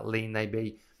get that lean.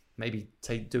 They maybe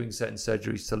doing certain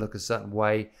surgeries to look a certain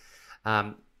way.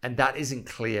 And that isn't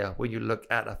clear when you look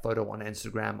at a photo on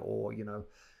Instagram or,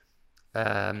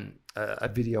 a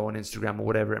video on Instagram or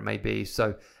whatever it may be.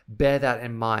 So bear that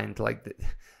in mind. Like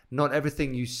not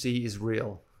everything you see is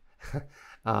real.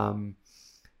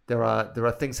 There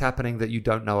are things happening that you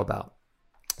don't know about.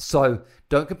 So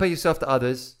don't compare yourself to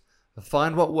others.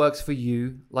 Find what works for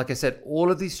you. Like I said,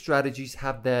 all of these strategies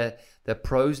have their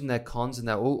pros and their cons, and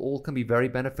they all can be very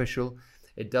beneficial.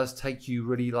 It does take you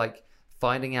really like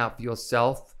finding out for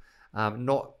yourself,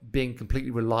 not being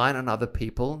completely reliant on other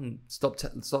people, and stop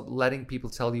letting people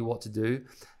tell you what to do.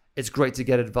 It's great to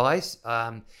get advice.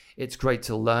 It's great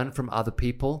to learn from other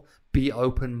people. Be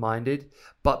open-minded,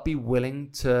 but be willing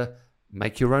to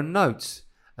make your own notes.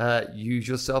 Use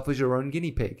yourself as your own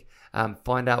guinea pig.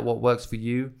 Find out what works for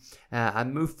you,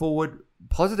 and move forward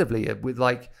positively with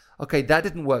like, okay, that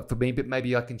didn't work for me, but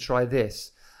maybe I can try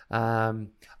this.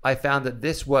 I found that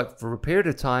this worked for a period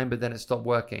of time, but then it stopped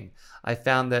working. I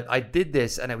found that I did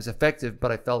this and it was effective,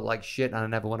 but I felt like shit and I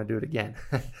never want to do it again.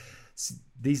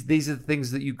 These are the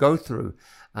things that you go through.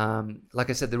 Like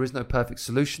I said, there is no perfect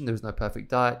solution. There is no perfect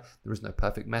diet. There is no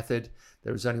perfect method.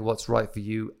 There is only what's right for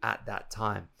you at that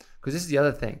time. Because this is the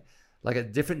other thing. Like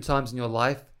at different times in your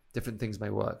life, different things may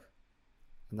work.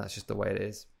 And that's just the way it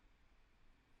is.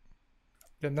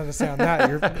 Didn't understand that.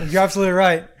 You're absolutely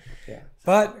right. Yeah.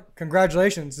 But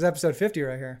congratulations. This is episode 50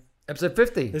 right here. Episode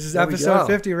 50. This is episode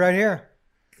 50 right here.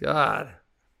 God.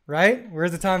 Right?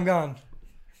 Where's the time gone?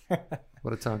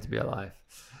 What a time to be alive.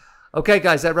 Okay,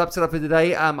 guys, that wraps it up for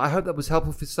today. I hope that was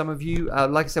helpful for some of you.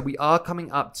 Like I said, we are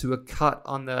coming up to a cut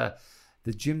on the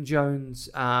Gym Jones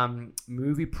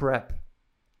movie prep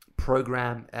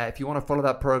program. If you want to follow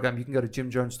that program, you can go to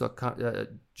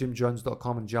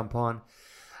gymjones.com and jump on.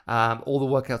 All the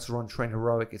workouts are on Train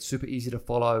Heroic. It's super easy to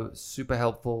follow, super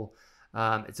helpful.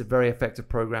 It's a very effective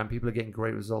program. People are getting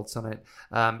great results on it.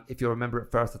 If you're a member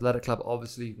at Ferris Athletic Club,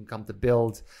 obviously you can come to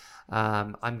Build.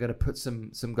 I'm going to put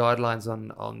some guidelines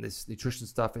on this nutrition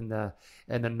stuff in the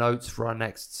notes for our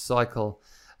next cycle.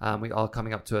 We are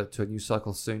coming up to a new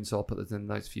cycle soon, so I'll put this in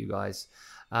the notes for you guys.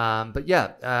 But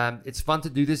yeah, it's fun to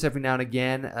do this every now and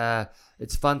again.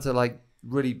 It's fun to like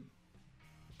really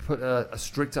put a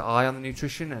stricter eye on the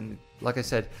nutrition, and like I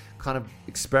said, kind of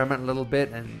experiment a little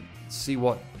bit and see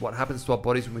what happens to our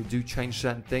bodies when we do change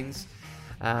certain things.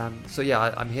 So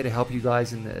yeah, I'm here to help you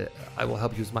guys, and I will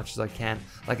help you as much as I can.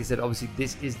 Like I said, obviously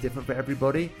this is different for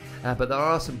everybody, but there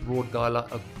are some broad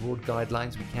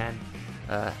guidelines we can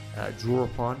draw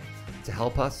upon to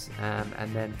help us,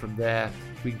 and then from there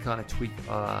we can kind of tweak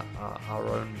our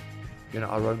own,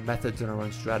 our own methods and our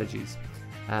own strategies.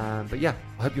 But yeah,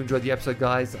 I hope you enjoyed the episode,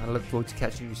 guys. I look forward to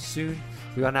catching you soon.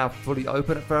 We are now fully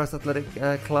open at Forest Athletic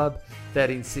Club,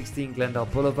 1316 Glendale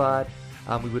Boulevard.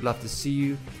 We would love to see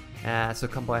you, so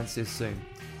come by and see us soon.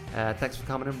 Thanks for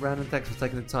coming in, Brandon. Thanks for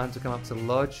taking the time to come up to the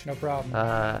lodge. No problem.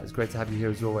 It's great to have you here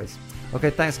as always. Okay,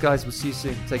 thanks, guys. We'll see you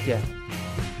soon. Take care.